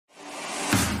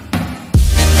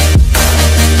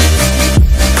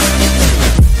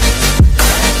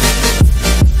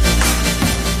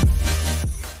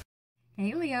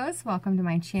Leos, welcome to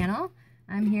my channel.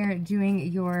 I'm here doing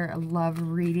your love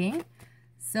reading.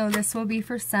 So this will be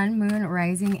for Sun, Moon,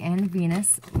 Rising, and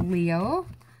Venus, Leo.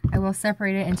 I will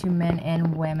separate it into men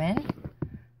and women.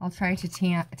 I'll try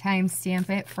to time stamp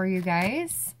it for you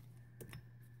guys.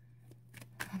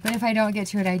 But if I don't get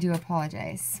to it, I do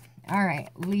apologize. All right,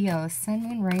 Leo, Sun,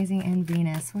 Moon, Rising, and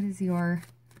Venus. What is your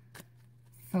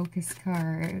focus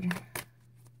card?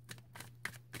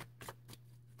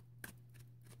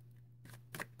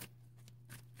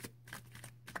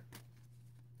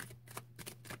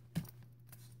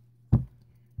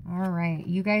 All right,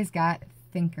 you guys got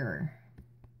Thinker.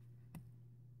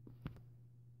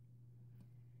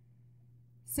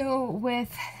 So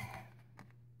with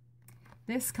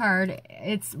this card,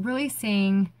 it's really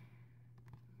saying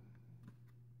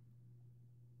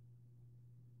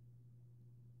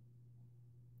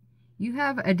you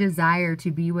have a desire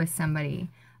to be with somebody.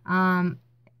 And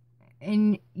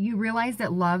you realize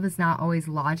that love is not always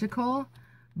logical,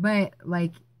 but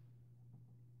like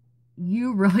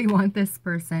you really want this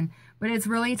person, but it's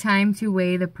really time to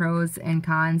weigh the pros and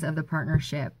cons of the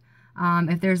partnership.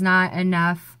 If there's not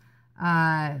enough,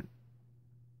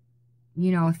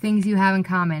 you know, things you have in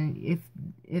common,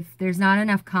 if there's not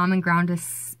enough common ground to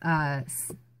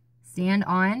stand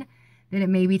on, then it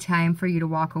may be time for you to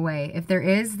walk away. If there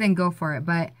is, then go for it.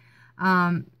 But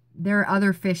there are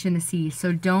other fish in the sea,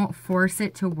 so don't force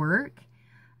it to work.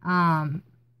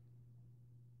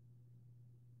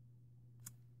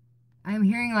 I'm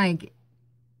hearing like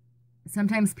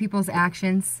sometimes people's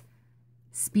actions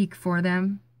speak for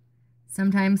them.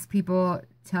 Sometimes people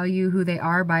tell you who they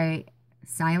are by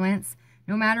silence.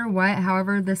 No matter what,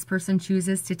 however this person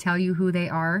chooses to tell you who they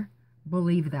are,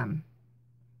 believe them.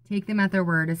 Take them at their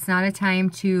word. It's not a time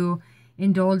to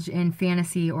indulge in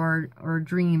fantasy or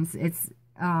dreams. It's,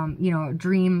 you know,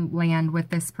 dreamland with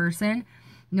this person.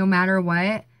 No matter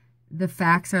what, the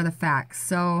facts are the facts.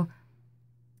 So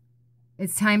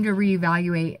it's time to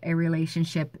reevaluate a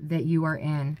relationship that you are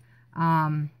in.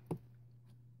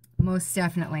 Most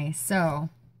definitely. So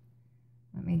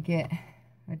let me get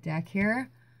a deck here.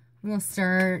 We'll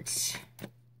start.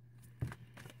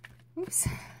 Oops.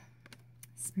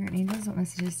 Spirit angels, what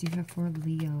messages do you have for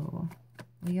Leo?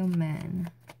 Leo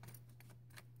men.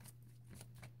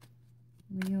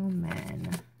 Leo men.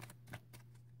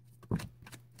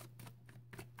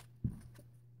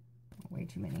 Way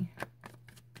too many.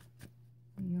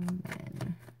 Leo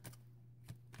men.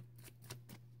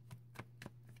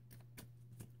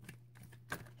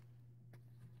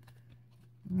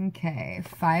 Okay,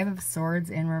 5 of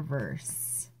Swords in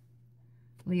reverse.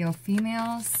 Leo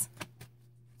females.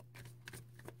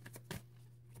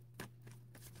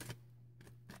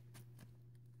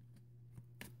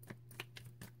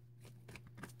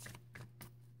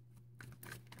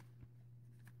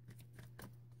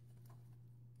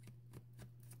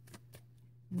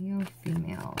 Leo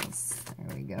females.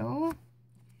 There we go.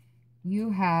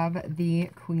 You have the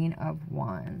Queen of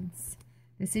Wands.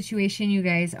 The situation you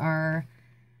guys are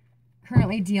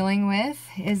currently dealing with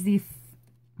is the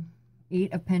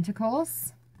 8 of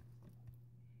Pentacles.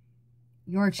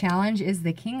 Your challenge is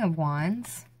the King of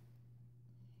Wands.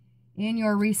 In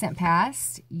your recent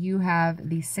past, you have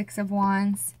the 6 of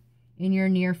Wands. In your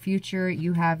near future,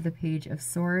 you have the Page of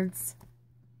Swords.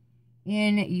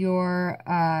 In your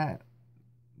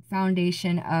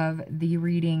foundation of the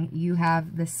reading, you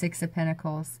have the 6 of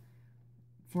Pentacles.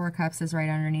 4 of Cups is right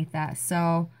underneath that.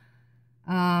 So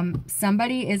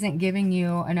somebody isn't giving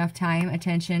you enough time,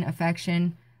 attention,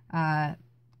 affection,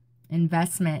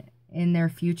 investment in their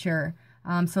future.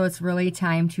 So it's really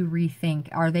time to rethink.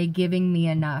 Are they giving me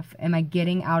enough? Am I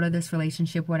getting out of this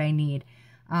relationship what I need?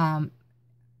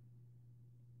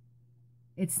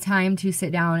 It's time to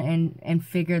sit down and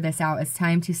figure this out. It's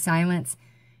time to silence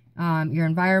your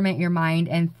environment, your mind,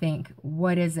 and think,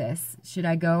 what is this? Should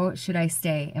I go? Should I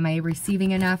stay? Am I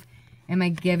receiving enough? Am I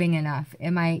giving enough?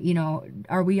 Am I, you know,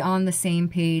 are we on the same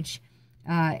page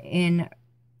in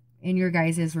your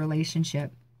guys'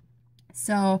 relationship?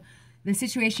 So the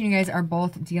situation you guys are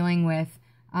both dealing with,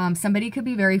 somebody could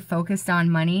be very focused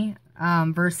on money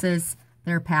versus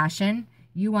their passion.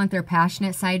 You want their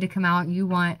passionate side to come out. You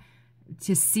want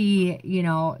to see, you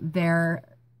know,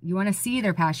 you want to see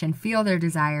their passion, feel their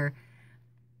desire.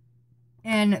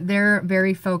 And they're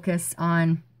very focused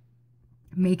on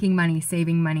making money,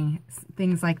 saving money,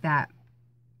 things like that.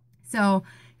 So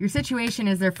your situation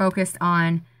is they're focused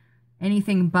on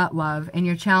anything but love. And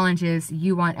your challenge is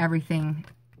you want everything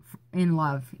in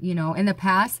love. You know, in the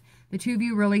past, the two of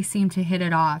you really seem to hit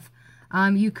it off.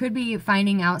 You could be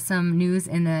finding out some news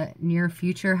in the near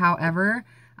future. However,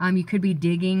 you could be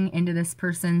digging into this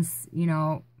person's, you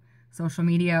know, social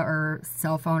media or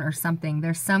cell phone or something.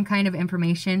 There's some kind of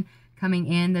information coming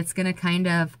in that's going to kind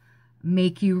of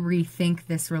make you rethink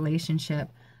this relationship.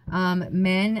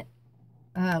 Men,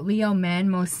 Leo men,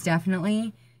 most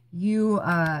definitely, you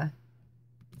are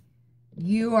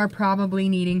probably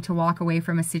needing to walk away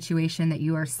from a situation that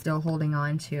you are still holding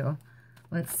on to.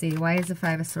 Let's see. Why is the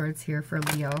Five of Swords here for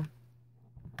Leo?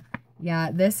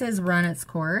 Yeah, this has run its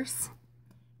course.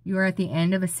 You are at the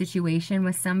end of a situation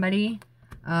with somebody.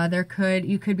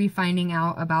 You could be finding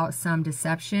out about some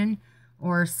deception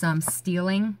or some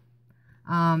stealing.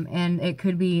 And it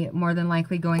could be more than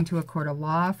likely going to a court of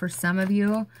law for some of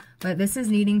you. But this is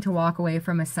needing to walk away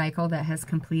from a cycle that has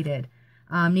completed.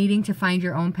 Needing to find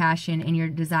your own passion and your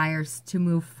desires to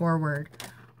move forward.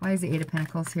 Why is the Eight of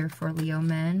Pentacles here for Leo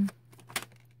men?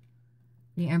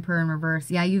 The Emperor in reverse.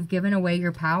 Yeah, you've given away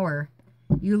your power.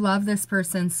 You love this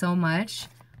person so much,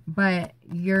 but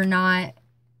you're not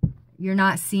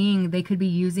seeing. They could be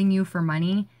using you for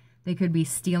money. They could be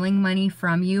stealing money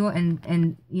from you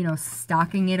and you know,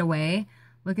 stocking it away.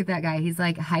 Look at that guy. He's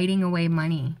like hiding away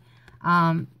money.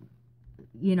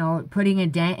 You know, putting a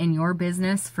dent in your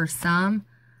business for some.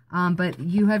 But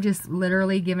you have just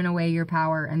literally given away your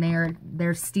power, and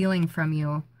they're stealing from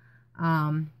you.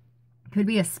 Could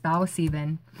be a spouse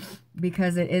even,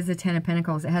 because it is a Ten of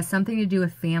Pentacles. It has something to do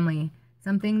with family,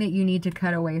 something that you need to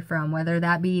cut away from, whether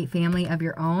that be family of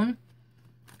your own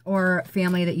or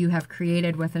family that you have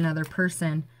created with another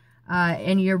person.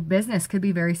 And your business could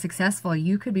be very successful.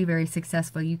 You could be very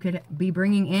successful. You could be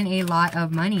bringing in a lot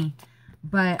of money,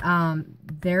 but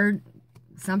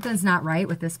something's not right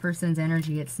with this person's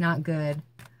energy. It's not good.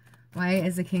 Why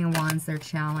is the King of Wands their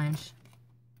challenge?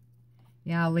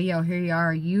 Yeah, Leo, here you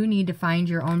are. You need to find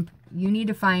your own,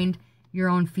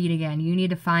 feet again. You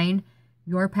need to find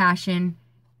your passion,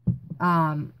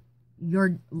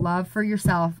 your love for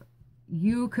yourself.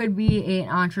 You could be an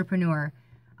entrepreneur.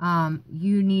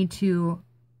 You need to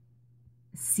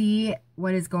see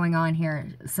what is going on here.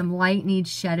 Some light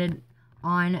needs shedded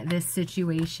on this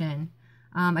situation.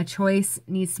 A choice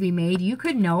needs to be made. You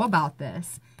could know about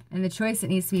this, and the choice that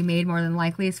needs to be made more than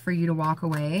likely is for you to walk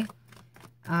away.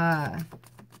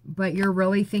 But you're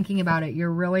really thinking about it.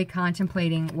 You're really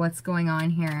contemplating what's going on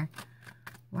here.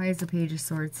 Why is the Page of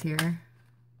Swords here?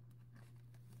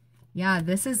 Yeah,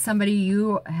 this is somebody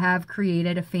you have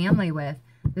created a family with.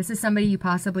 This is somebody you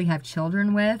possibly have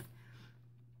children with.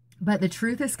 But the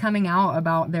truth is coming out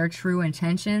about their true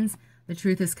intentions. The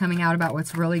truth is coming out about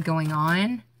what's really going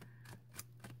on.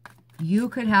 You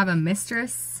could have a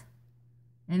mistress,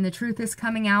 and the truth is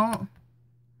coming out.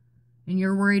 And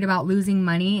you're worried about losing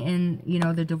money in, you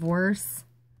know, the divorce.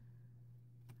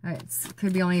 It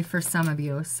could be only for some of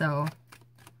you, so.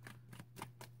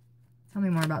 Tell me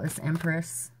more about this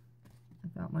Empress.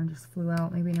 I thought one just flew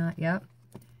out. Maybe not. Yep.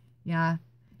 Yeah.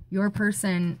 Your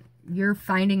person, you're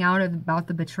finding out about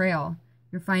the betrayal.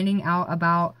 You're finding out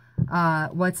about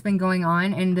what's been going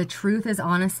on, and the truth is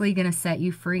honestly going to set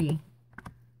you free.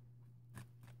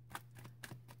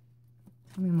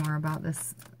 Tell me more about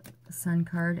this Sun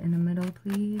card in the middle,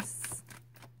 please.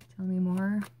 Tell me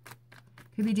more.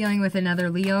 Could be dealing with another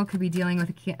Leo. Could be dealing with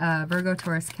a Virgo,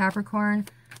 Taurus, Capricorn,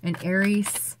 an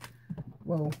Aries.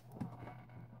 Whoa.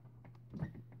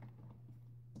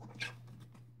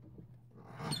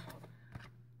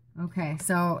 Okay,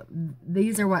 so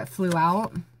these are what flew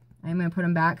out. I'm going to put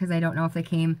them back because I don't know if they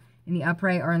came in the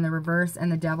upright or in the reverse, and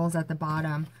the Devil's at the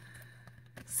bottom.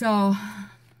 So,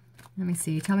 let me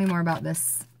see. Tell me more about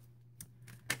this.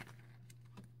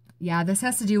 Yeah, this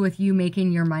has to do with you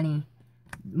making your money.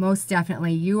 Most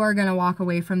definitely. You are going to walk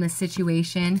away from this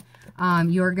situation.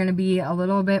 You're going to be a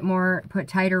little bit more, put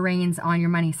tighter reins on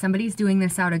your money. Somebody's doing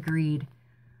this out of greed.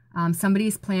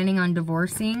 Somebody's planning on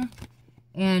divorcing.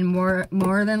 And more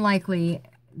than likely,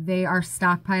 they are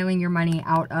stockpiling your money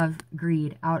out of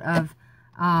greed, out of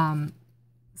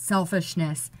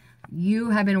selfishness.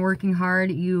 You have been working hard.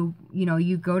 You know,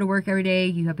 you go to work every day.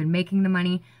 You have been making the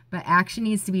money. But action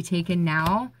needs to be taken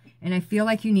now. And I feel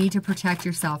like you need to protect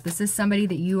yourself. This is somebody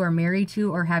that you are married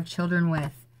to or have children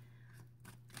with.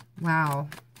 Wow.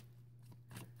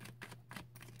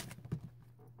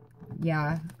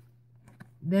 Yeah.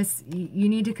 This, you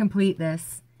need to complete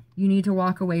this. You need to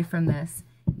walk away from this.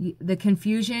 The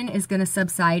confusion is going to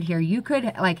subside here. You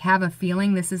could like have a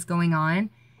feeling this is going on,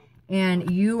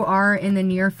 and you are in the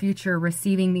near future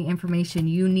receiving the information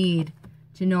you need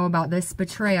to know about this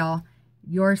betrayal.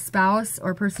 Your spouse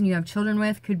or person you have children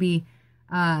with could be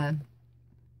having,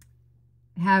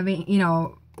 you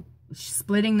know,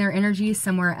 splitting their energy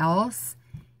somewhere else,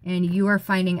 and you are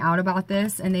finding out about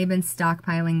this, and they've been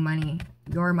stockpiling money,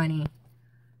 your money.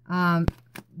 The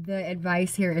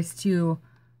advice here is to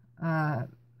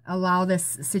allow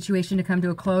this situation to come to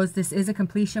a close. This is a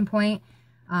completion point.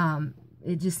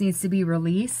 It just needs to be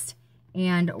released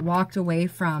and walked away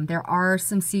from. There are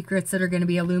some secrets that are going to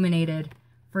be illuminated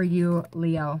for you,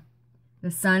 Leo.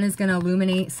 The sun is going to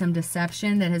illuminate some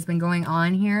deception that has been going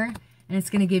on here, and it's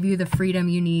going to give you the freedom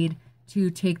you need to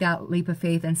take that leap of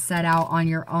faith and set out on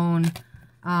your own,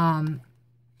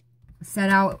 set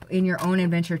out in your own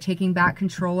adventure, taking back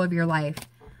control of your life.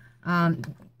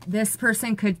 This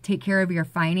person could take care of your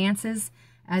finances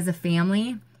as a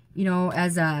family, you know,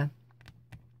 as a,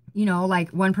 you know,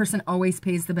 like one person always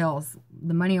pays the bills.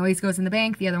 The money always goes in the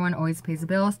bank. The other one always pays the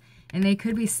bills. And they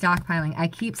could be stockpiling. I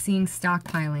keep seeing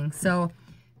stockpiling. So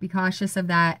be cautious of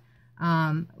that,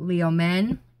 Leo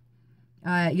men.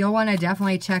 You'll want to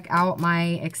definitely check out my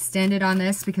extended on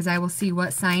this, because I will see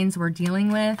what signs we're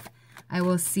dealing with. I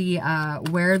will see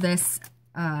where this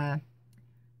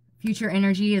future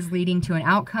energy is leading to an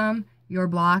outcome, your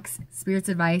blocks, Spirit's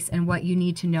advice, and what you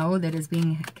need to know that is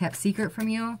being kept secret from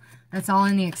you. That's all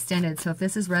in the extended. So if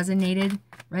this is resonating,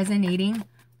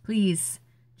 please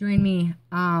join me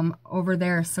over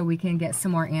there so we can get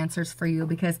some more answers for you,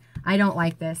 because I don't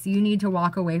like this. You need to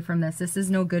walk away from this. This is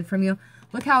no good from you.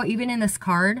 Look how even in this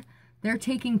card, they're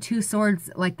taking 2 swords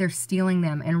like they're stealing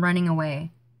them and running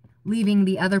away, leaving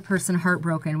the other person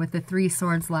heartbroken with the 3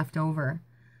 swords left over.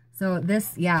 So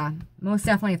this, yeah, most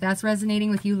definitely, if that's resonating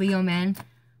with you, Leo men,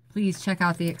 please check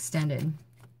out the extended.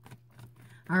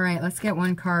 All right, let's get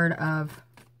one card of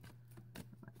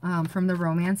from the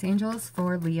Romance Angels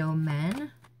for Leo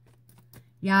men.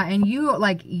 Yeah, and you,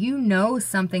 like, you know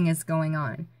something is going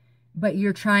on, but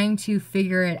you're trying to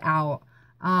figure it out.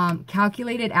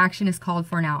 Calculated action is called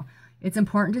for now. It's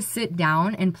important to sit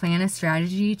down and plan a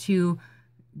strategy to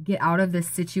get out of this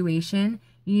situation.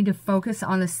 You need to focus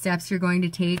on the steps you're going to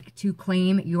take to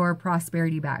claim your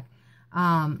prosperity back.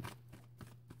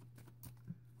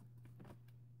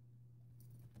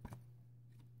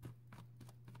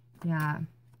 Yeah.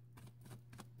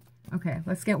 Okay,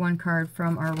 let's get one card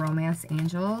from our Romance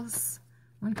Angels.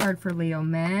 One card for Leo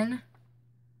men.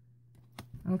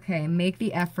 Okay, make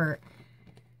the effort.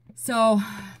 So,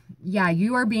 yeah,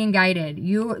 you are being guided.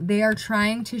 They are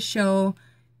trying to show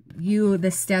you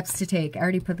the steps to take. I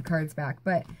already put the cards back,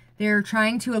 but they're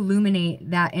trying to illuminate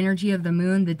that energy of the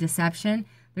moon, the deception.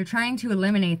 They're trying to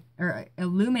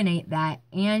illuminate that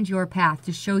and your path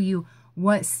to show you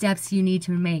what steps you need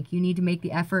to make. You need to make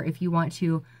the effort if you want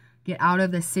to get out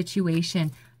of the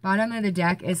situation. Bottom of the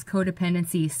deck is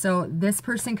codependency. So this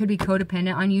person could be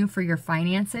codependent on you for your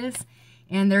finances,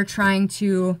 and they're trying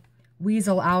to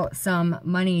weasel out some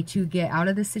money to get out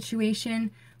of the situation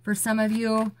for some of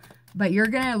you. But you're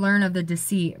going to learn of the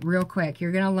deceit real quick.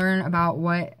 You're going to learn about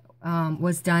what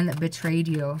was done that betrayed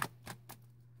you.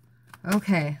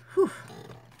 Okay. Whew.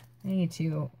 I need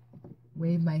to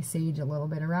wave my sage a little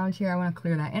bit around here. I want to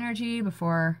clear that energy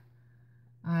before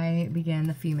I begin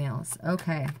the females.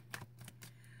 Okay.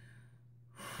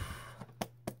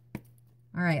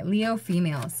 All right, Leo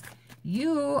females.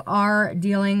 You are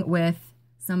dealing with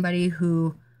somebody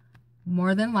who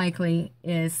more than likely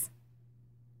is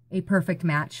a perfect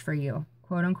match for you.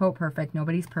 Quote unquote perfect.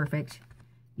 Nobody's perfect.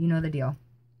 You know the deal.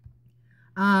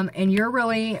 And you're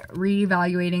really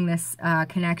reevaluating this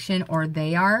connection, or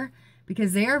they are,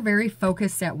 because they are very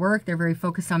focused at work. They're very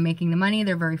focused on making the money.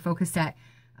 They're very focused at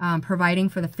providing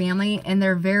for the family, and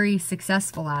they're very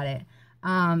successful at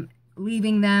it.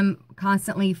 Leaving them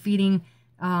constantly feeding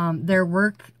their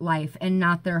work life and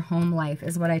not their home life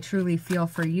is what I truly feel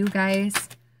for you guys.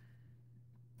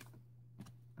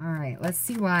 All right, let's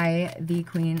see why the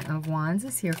Queen of Wands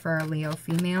is here for our Leo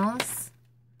females.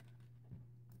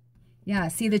 Yeah,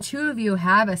 see, the 2 of you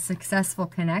have a successful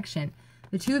connection.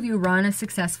 The 2 of you run a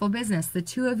successful business. The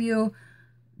 2 of you,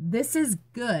 this is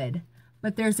good,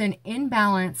 but there's an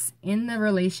imbalance in the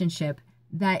relationship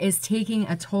that is taking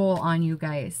a toll on you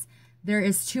guys. There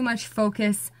is too much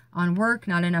focus on work,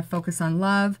 not enough focus on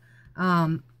love,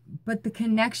 but the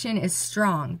connection is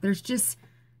strong. There's just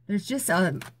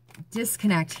a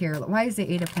disconnect here. Why is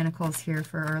the 8 of Pentacles here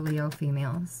for our Leo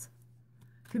females?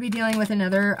 Could be dealing with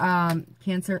another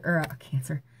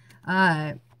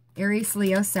Aries,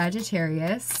 Leo,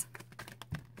 Sagittarius.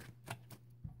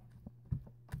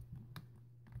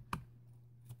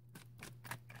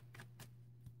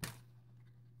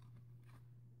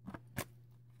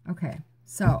 Okay,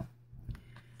 so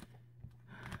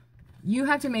you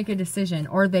have to make a decision,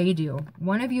 or they do.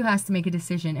 One of you has to make a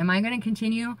decision. Am I going to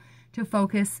continue to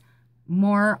focus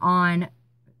more on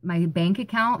my bank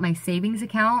account, my savings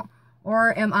account,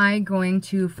 or am I going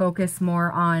to focus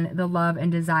more on the love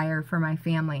and desire for my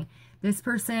family? This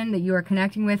person that you are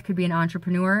connecting with could be an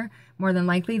entrepreneur. More than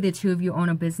likely, the two of you own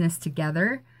a business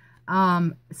together.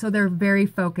 So they're very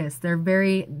focused. They're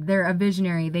a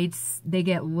visionary. They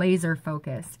get laser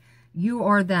focused. You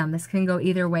or them. This can go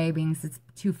either way, being it's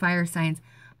two fire signs.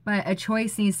 But a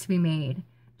choice needs to be made.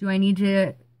 Do I need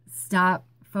to stop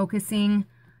focusing?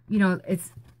 You know,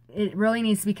 it really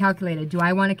needs to be calculated. Do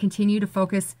I want to continue to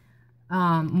focus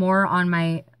more on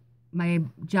my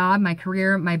job, my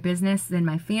career, my business than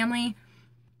my family?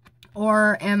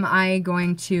 Or am I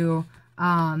going to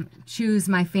choose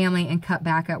my family and cut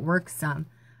back at work some?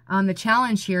 The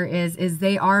challenge here is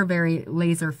they are very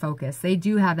laser focused. They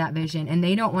do have that vision and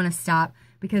they don't want to stop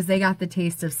because they got the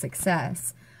taste of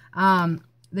success.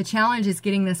 The challenge is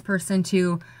getting this person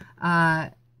to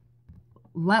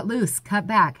let loose, cut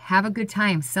back, have a good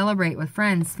time, celebrate with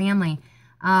friends, family.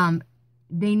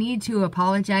 They need to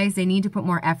apologize. They need to put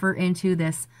more effort into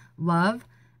this love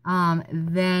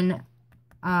than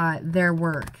their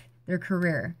work, their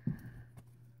career.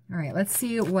 All right, let's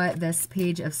see what this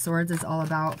Page of Swords is all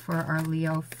about for our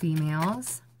Leo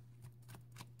females.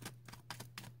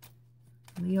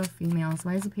 Leo females,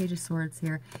 why is the Page of Swords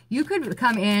here? You could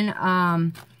come in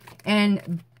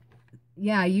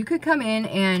you could come in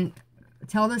and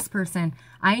tell this person,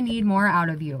 I need more out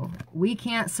of you. We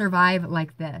can't survive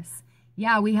like this.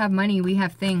 Yeah, we have money, we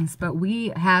have things, but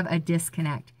we have a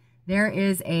disconnect. There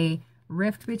is a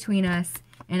rift between us,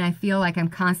 and I feel like I'm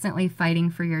constantly fighting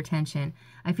for your attention.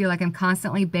 I feel like I'm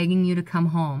constantly begging you to come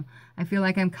home. I feel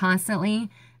like I'm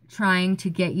constantly trying to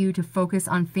get you to focus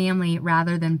on family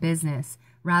rather than business,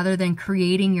 rather than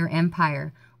creating your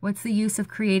empire. What's the use of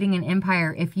creating an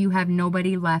empire if you have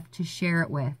nobody left to share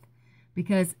it with?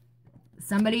 Because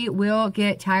somebody will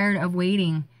get tired of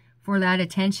waiting for that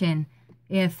attention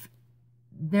if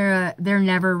they're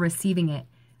never receiving it.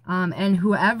 And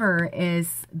whoever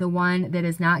is the one that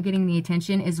is not getting the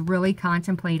attention is really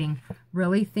contemplating,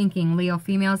 really thinking. Leo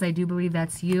females, I do believe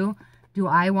that's you. Do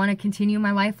I want to continue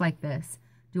my life like this?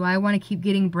 Do I want to keep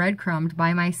getting breadcrumbed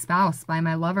by my spouse, by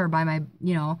my lover, by my,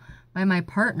 by my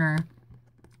partner,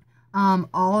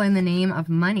 all in the name of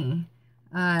money?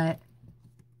 And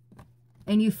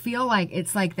you feel like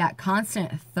it's like that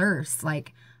constant thirst.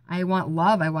 Like, I want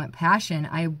love. I want passion.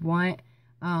 I want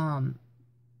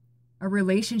a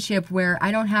relationship where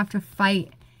I don't have to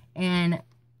fight and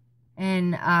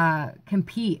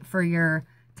compete for your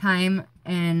time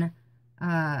and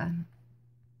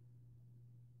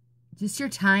just your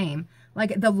time.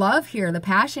 Like, the love here, the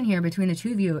passion here between the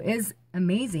two of you is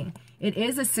amazing. It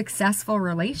is a successful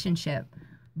relationship,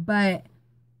 but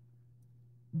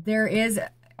there is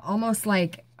almost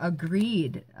like a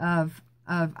greed of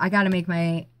I gotta make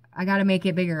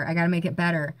it bigger. I gotta make it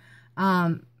better.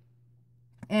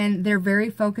 And they're very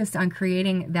focused on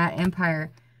creating that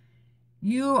empire.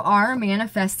 You are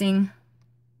manifesting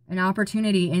an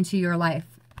opportunity into your life,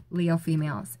 Leo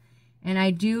females. And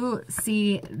I do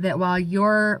see that while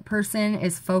your person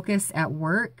is focused at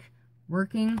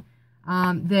working,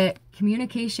 that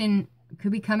communication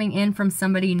could be coming in from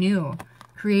somebody new,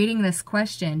 creating this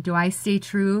question: do I stay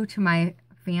true to my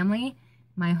family,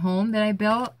 my home that I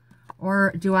built,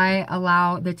 or do I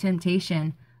allow the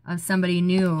temptation of somebody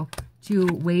new to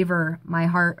waver my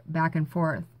heart back and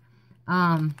forth?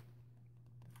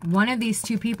 One of these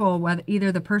two people, whether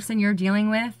either the person you're dealing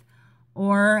with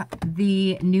or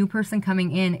the new person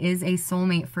coming in, is a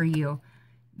soulmate for you.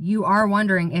 You are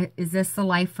wondering, is this the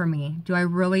life for me? Do I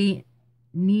really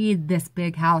need this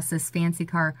big house, this fancy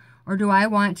car? Or do I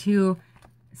want to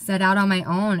set out on my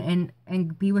own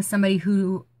and be with somebody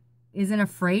who isn't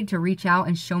afraid to reach out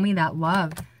and show me that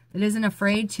love, that isn't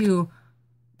afraid to,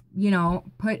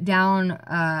 put down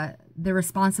the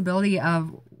responsibility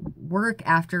of work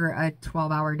after a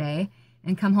 12-hour day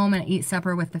and come home and eat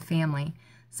supper with the family?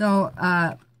 So,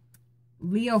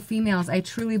 Leo females, I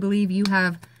truly believe you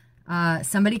have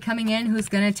somebody coming in who's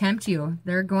going to tempt you.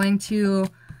 They're going to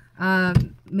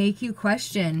make you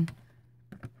question,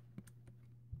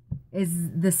 is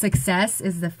the success,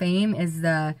 is the fame, is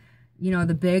the,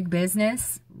 the big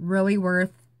business really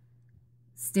worth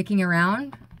sticking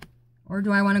around? Or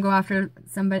do I want to go after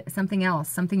something else,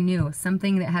 something new,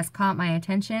 something that has caught my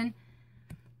attention?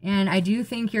 And I do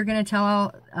think you're going to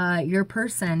tell your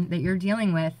person that you're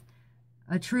dealing with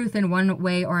a truth in one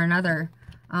way or another.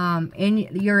 In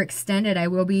your extended, I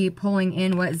will be pulling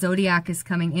in what zodiac is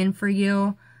coming in for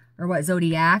you, or what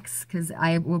zodiacs, because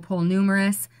I will pull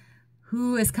numerous.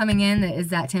 Who is coming in that is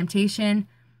that temptation,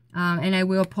 and I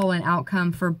will pull an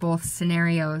outcome for both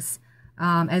scenarios,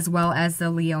 as well as the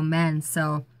Leo men.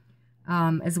 So,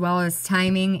 as well as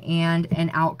timing and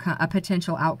an outcome, a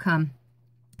potential outcome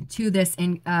to this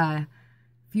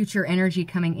future energy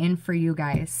coming in for you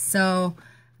guys. So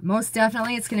most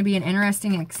definitely it's going to be an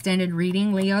interesting extended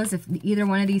reading, Leos. If either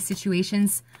one of these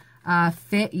situations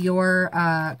fit your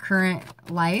current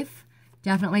life,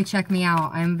 definitely check me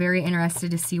out. I'm very interested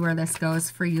to see where this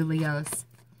goes for you, Leos.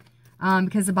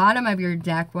 Because the bottom of your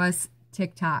deck was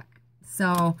TikTok.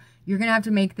 So you're going to have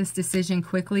to make this decision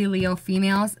quickly, Leo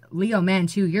females. Leo men,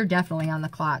 too, you're definitely on the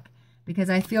clock. Because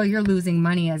I feel you're losing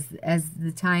money as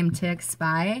the time ticks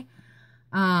by.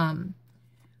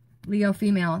 Leo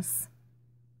females,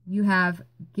 you have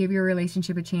give your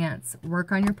relationship a chance.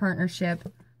 Work on your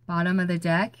partnership. Bottom of the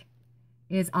deck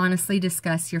is honestly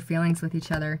discuss your feelings with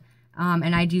each other.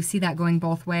 And I do see that going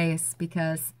both ways,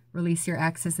 because release your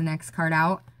ex is the next card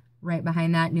out. Right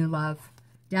behind that, new love.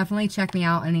 Definitely check me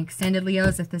out on the extended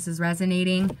Leos if this is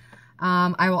resonating.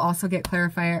 I will also get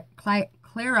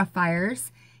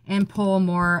clarifiers and pull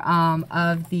more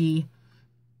of the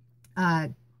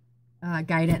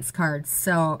guidance cards.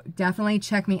 So definitely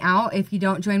check me out. If you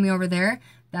don't join me over there,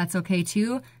 that's okay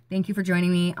too. Thank you for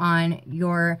joining me on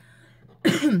your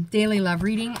daily love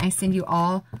reading. I send you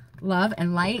all love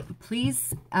and light.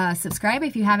 Please subscribe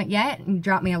if you haven't yet, and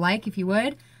drop me a like if you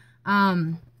would.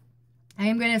 I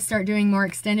am going to start doing more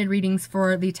extended readings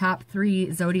for the top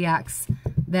 3 zodiacs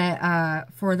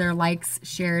that for their likes,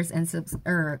 shares, and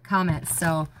comments.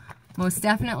 So most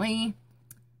definitely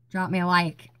drop me a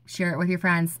like, share it with your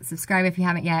friends, subscribe if you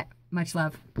haven't yet. Much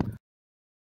love.